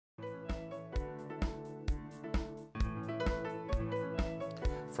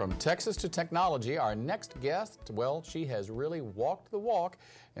From Texas to technology, our next guest, well, she has really walked the walk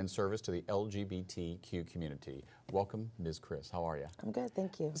in service to the LGBTQ community. Welcome, Ms. Chris. How are you? I'm good,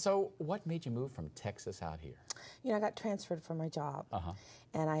 thank you. So what made you move from Texas out here? You know, I got transferred from my job,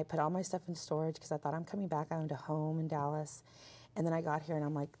 and I put all my stuff in storage because I thought I'm coming back. I owned a home in Dallas. And then I got here and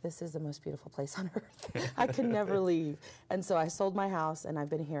I'm like, this is the most beautiful place on earth. I could never leave. And so I sold my house and I've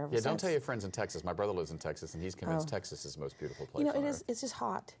been here ever since. Don't tell your friends in Texas. My brother lives in Texas and he's convinced Texas is the most beautiful place on earth. It's just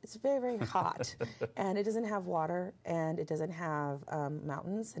hot. It's very, very hot. And it doesn't have water and it doesn't have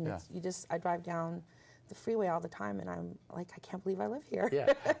mountains. And I drive down the freeway all the time and I'm like, I can't believe I live here.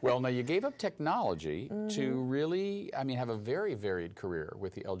 Yeah. Well, now you gave up technology to really, have a very varied career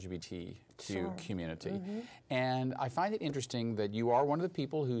with the LGBTQ community. And I find it interesting that you are one of the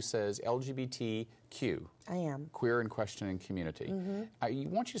people who says LGBTQ. I am. Queer and questioning community. I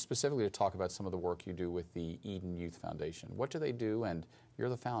want you specifically to talk about some of the work you do with the Eden Youth Foundation. What do they do, and you're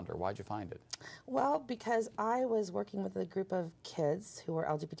the founder. Why'd you find it? Well, because I was working with a group of kids who were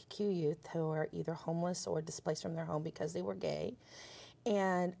LGBTQ youth who are either homeless or displaced from their home because they were gay.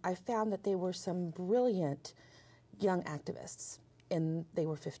 And I found that they were some brilliant young activists, and they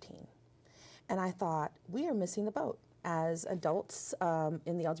were 15. And I thought, we are missing the boat. As adults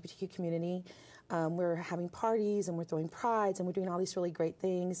in the LGBTQ community, we're having parties and we're throwing prides and we're doing all these really great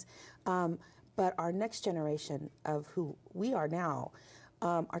things. But our next generation of who we are now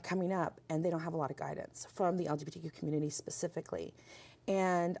are coming up and they don't have a lot of guidance from the LGBTQ community specifically.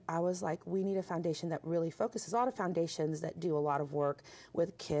 And I was like, we need a foundation that really focuses. A lot of foundations that do a lot of work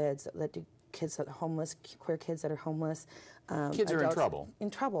with kids, that do kids that are homeless, queer kids that are homeless. Kids are in trouble. In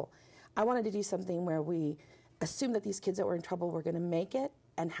trouble. I wanted to do something where we assumed that these kids that were in trouble were going to make it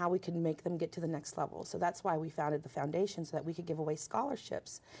and how we could make them get to the next level. So that's why we founded the foundation, so that we could give away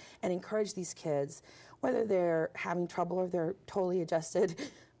scholarships and encourage these kids, whether they're having trouble or they're totally adjusted,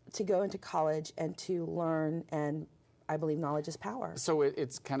 to go into college and to learn, and I believe knowledge is power. So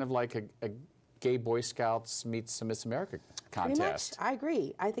it's kind of like a gay Boy Scouts meets a Miss America contest. Pretty much. I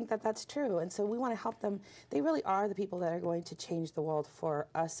agree. I think that that's true. And so we want to help them. They really are the people that are going to change the world for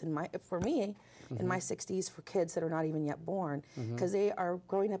us and for me in my 60s, for kids that are not even yet born, because they are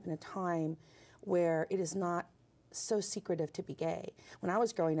growing up in a time where it is not so secretive to be gay. When I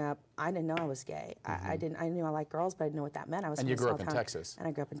was growing up, I didn't know I was gay. I knew I liked girls, but I didn't know what that meant. I was and you grew up in Texas. And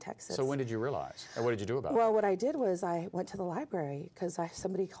I grew up in Texas. So when did you realize? And what did you do about it? Well, what I did was I went to the library because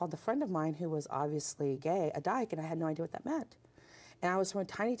somebody called a friend of mine who was obviously gay a dyke, and I had no idea what that meant. And I was from a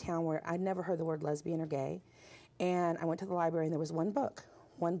tiny town where I'd never heard the word lesbian or gay. And I went to the library and there was one book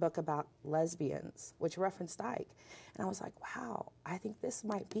about lesbians, which referenced dyke. And I was like, wow, I think this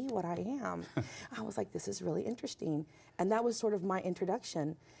might be what I am. I was like, this is really interesting. And that was sort of my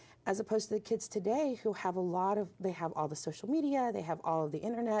introduction, as opposed to the kids today who have they have all the social media, they have all of the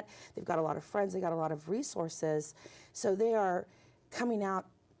internet, they've got a lot of friends, they got a lot of resources. So they are coming out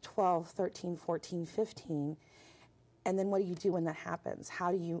 12, 13, 14, 15. And then what do you do when that happens?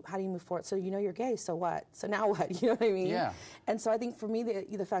 How do you move forward? So you know you're gay, so what? So now what? You know what I mean? Yeah. And so I think for me,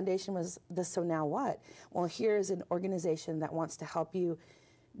 the foundation was the so now what? Well, here's an organization that wants to help you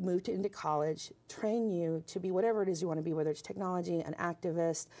move into college, train you to be whatever it is you want to be, whether it's technology, an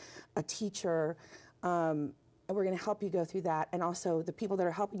activist, a teacher, and we're going to help you go through that. And also the people that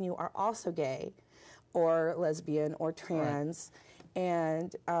are helping you are also gay or lesbian or trans. Right.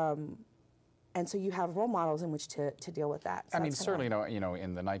 And so you have role models in which to deal with that. So certainly,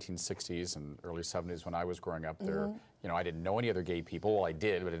 in the 1960s and early 70s when I was growing up there, I didn't know any other gay people. Well, I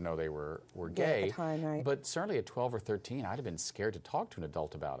did, but I didn't know they were gay. At the time, right. But certainly at 12 or 13, I'd have been scared to talk to an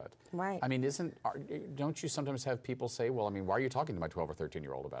adult about it. Right. Don't you sometimes have people say, well, why are you talking to my 12 or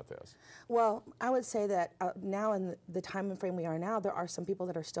 13-year-old about this? Well, I would say that now in the time and frame we are now, there are some people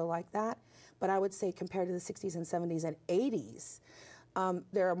that are still like that. But I would say compared to the 60s and 70s and 80s,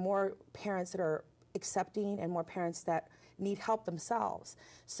 there are more parents that are accepting and more parents that need help themselves.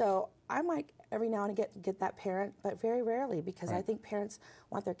 So I might every now and again get that parent, but very rarely, because I think parents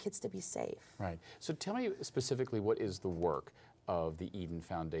want their kids to be safe. Right. So tell me specifically, what is the work of the Eden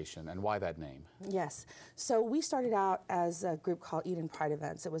Foundation and why that name? Yes. So we started out as a group called Eden Pride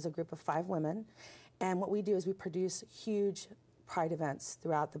Events. It was a group of 5 women. And what we do is we produce huge Pride events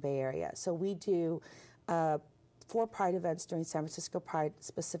throughout the Bay Area. So we do 4 Pride events during San Francisco Pride,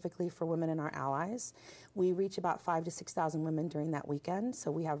 specifically for women and our allies. We reach about 5,000 to 6,000 women during that weekend.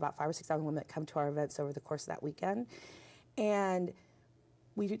 So we have about 5,000 or 6,000 women that come to our events over the course of that weekend. And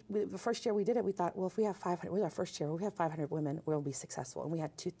the first year we did it, we thought, well, if we have 500, it was our first year, we have 500 women, we'll be successful. And we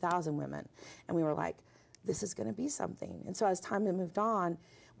had 2,000 women. And we were like, this is going to be something. And so as time moved on,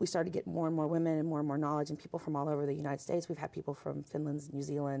 we started to get more and more women and more knowledge and people from all over the United States. We've had people from Finland, New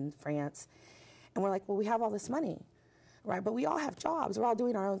Zealand, France. And we're like, well, we have all this money, right? But we all have jobs. We're all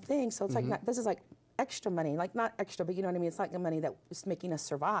doing our own thing. So it's like, this is like extra money, like not extra, but you know what I mean? It's like the money that is making us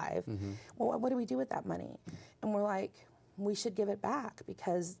survive. Well, what do we do with that money? And we're like, we should give it back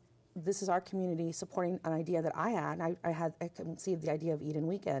because this is our community supporting an idea that I had. I conceived the idea of Eden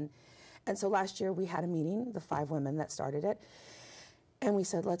Weekend. And so last year we had a meeting, the 5 women that started it. And we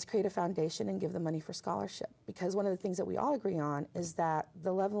said, let's create a foundation and give the money for scholarship. Because one of the things that we all agree on is that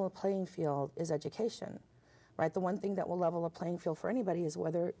the level of playing field is education, right? The one thing that will level a playing field for anybody is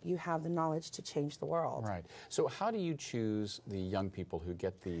whether you have the knowledge to change the world. Right. So how do you choose the young people who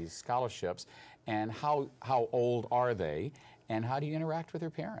get these scholarships, and how old are they, and how do you interact with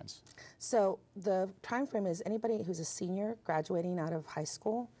their parents? So the time frame is anybody who's a senior graduating out of high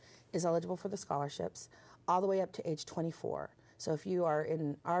school is eligible for the scholarships all the way up to age 24. So if you are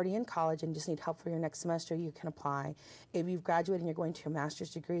already in college and just need help for your next semester, you can apply. If you've graduated and you're going to your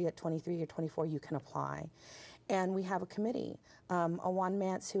master's degree at 23 or 24, you can apply. And we have a committee. Awan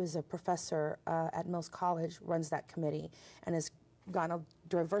Mance, who is a professor at Mills College, runs that committee and has gotten a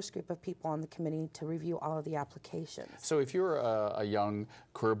diverse group of people on the committee to review all of the applications. So if you're a young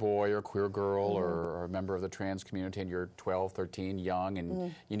queer boy or queer girl or a member of the trans community and you're 12, 13, young,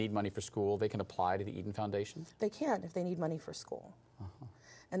 and you need money for school, they can apply to the Eden Foundation? They can if they need money for school.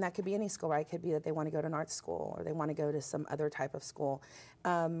 And that could be any school, right? It could be that they want to go to an art school or they want to go to some other type of school.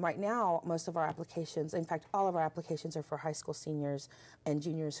 Right now, most of our applications, in fact, all of our applications are for high school seniors and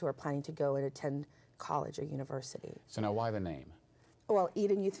juniors who are planning to go and attend college or university. So now why the name? Well,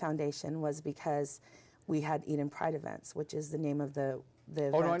 Eden Youth Foundation was because we had Eden Pride events, which is the name of the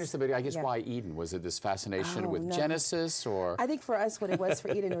events. Oh, no, I understand, but I guess why Eden? Was it this fascination with Genesis, or? I think for us what it was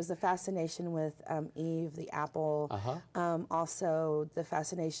for Eden was the fascination with Eve, the apple, also the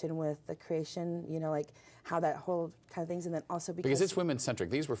fascination with the creation, you know, like how that whole kind of things, and then also because it's women-centric.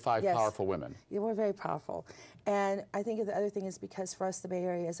 These were 5 powerful women. They were very powerful. And I think the other thing is because for us the Bay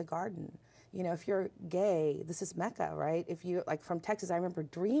Area is a garden. You know, if you're gay, this is Mecca, right? If you, like from Texas, I remember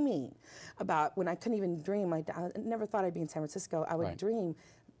dreaming about, when I couldn't even dream, I never thought I'd be in San Francisco, I would dream,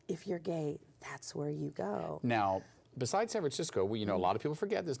 if you're gay, that's where you go. Now, besides San Francisco, you know, a lot of people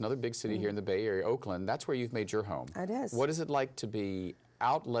forget there's another big city here in the Bay Area, Oakland. That's where you've made your home. It is. What is it like to be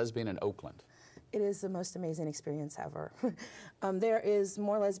out lesbian in Oakland? It is the most amazing experience ever. There is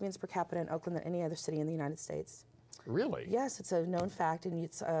more lesbians per capita in Oakland than any other city in the United States. Really? Yes, it's a known fact, and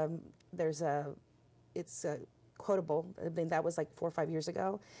it's quotable. I mean, that was like 4 or 5 years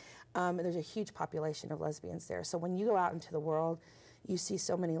ago. There's a huge population of lesbians there. So when you go out into the world, you see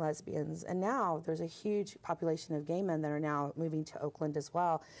so many lesbians. And now there's a huge population of gay men that are now moving to Oakland as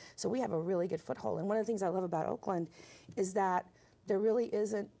well. So we have a really good foothold. And one of the things I love about Oakland is that there really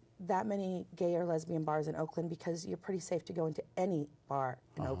isn't that many gay or lesbian bars in Oakland because you're pretty safe to go into any bar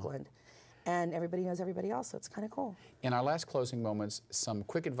in Oakland. And everybody knows everybody else, so it's kind of cool. In our last closing moments, some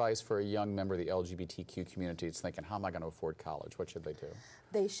quick advice for a young member of the LGBTQ community that's thinking, how am I going to afford college? What should they do?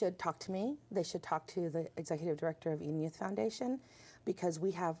 They should talk to me. They should talk to the executive director of Eden Youth Foundation because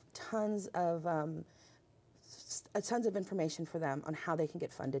we have tons of information for them on how they can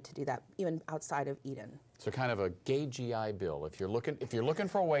get funded to do that, even outside of Eden. So kind of a gay GI Bill. If you're looking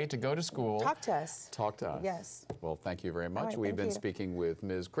for a way to go to school, talk to us. Talk to us. Yes. Well, thank you very much. Right, We've been speaking with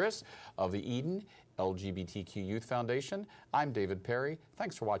Miz Chris of the Eden LGBTQ Youth Foundation. I'm David Perry.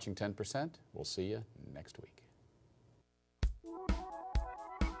 Thanks for watching 10%. We'll see you next week.